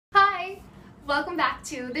Welcome back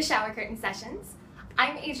to the Shower Curtain Sessions.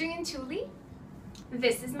 I'm Adrienne Tooley.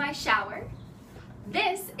 This is my shower.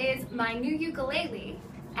 This is my new ukulele.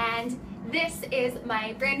 And this is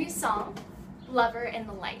my brand new song, Lover in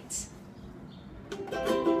the Light.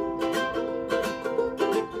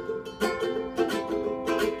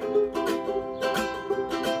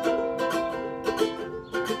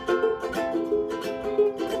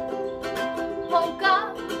 Woke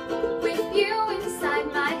up with you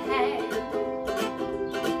inside my head,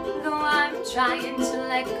 though I'm trying to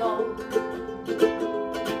let go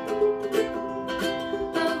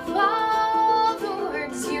of all the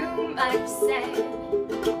words you might have said,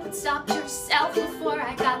 but stopped yourself before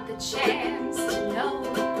I got the chance to know.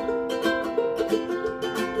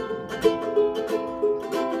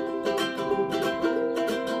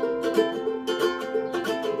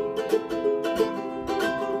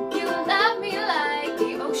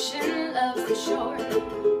 Shore,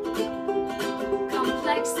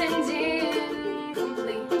 complex and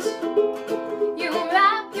incomplete. You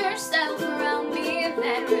wrap yourself around me and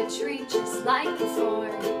then retreat just like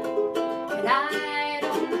before. But I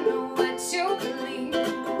don't know what to believe.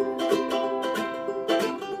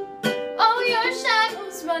 Oh, your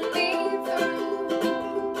shadows run me through.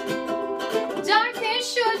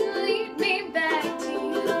 Darkness shouldn't lead me back to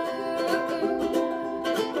you.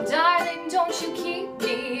 Darling, don't you keep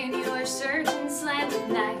me in your certain slant of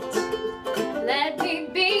night. Let me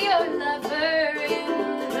be your lover in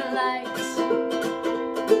the light.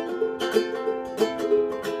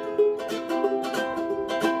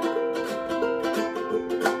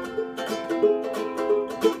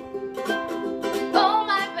 Oh,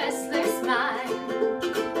 my restless mind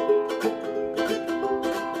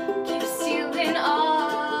keeps stealing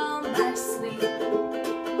all my sleep.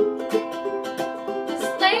 'Cause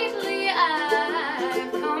lately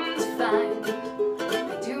I've come to find I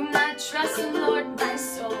do not trust the Lord my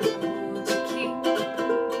soul to keep.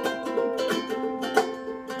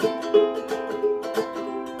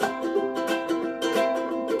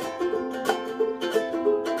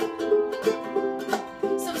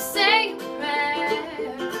 So say a prayer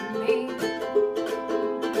for me,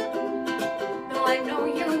 though I know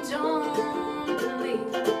you don't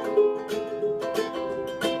believe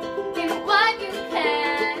in what you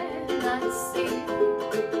cannot see.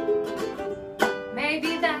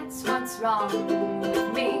 Maybe that's what's wrong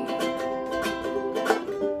with me.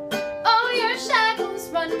 Oh, your shadows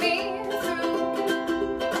run me through.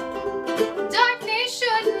 Darkness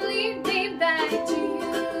shouldn't lead me back to you.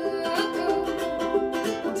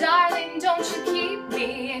 Darling, don't you keep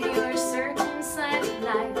me in your certain slant of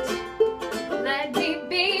night. Let me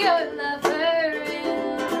be your lover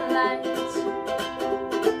in the light.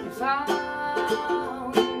 If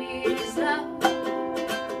all we need is love,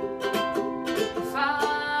 if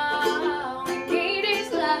all we need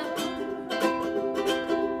is love,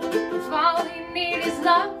 if all we need is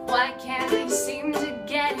love, why can't we seem to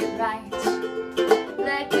get it right?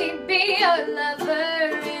 Let me be your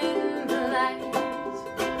lover in the light.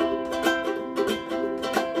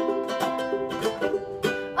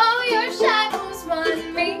 Oh, your shadows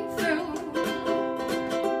run me through.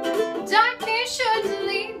 Darkness shouldn't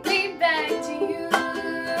lead me back to you.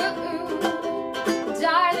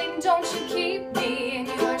 Darling, don't you keep me in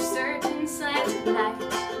your certain slant of night.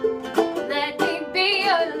 Let me be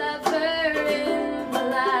your lover in the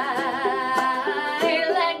light.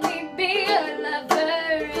 Let me be your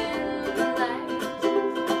lover in the light.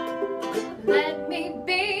 Let me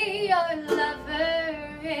be your lover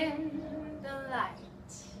in the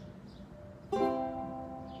light.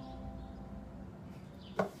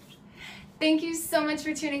 Thank you so much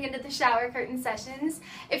for tuning into the Shower Curtain Sessions.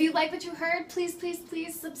 If you like what you heard, please, please,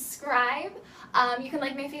 please subscribe. You can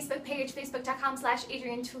like my Facebook page,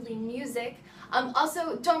 facebook.com/Adrienne Tooley Music.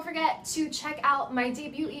 Also, don't forget to check out my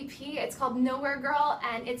debut EP. It's called Nowhere Girl,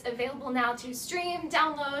 and it's available now to stream,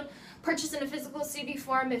 download, purchase in a physical CD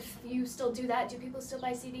form if you still do that. Do people still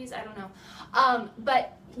buy CDs? I don't know.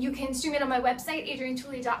 But you can stream it on my website,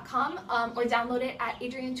 adriennetooley.com, or download it at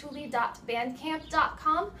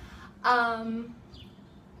adriennetooley.bandcamp.com. I'm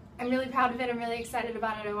really proud of it. I'm really excited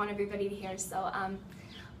about it. I want everybody to hear. So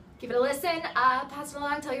give it a listen, pass it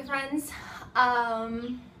along, tell your friends.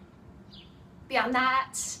 Beyond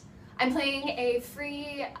that, I'm playing a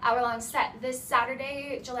free hour-long set this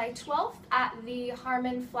Saturday, July 12th at the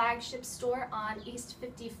Harmon Flagship Store on East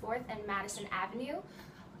 54th and Madison Avenue.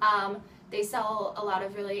 They sell a lot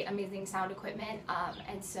of really amazing sound equipment,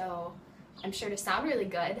 and so I'm sure to sound really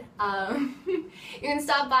good. You can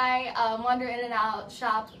stop by, wander in and out,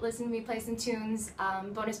 shop, listen to me play some tunes,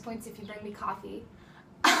 bonus points if you bring me coffee.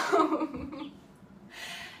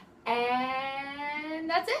 And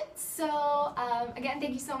that's it. So again,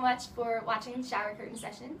 thank you so much for watching Shower Curtain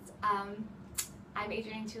Sessions. I'm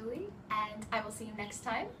Adrienne Tooley, and I will see you next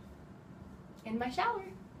time in my shower.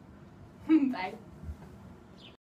 Bye.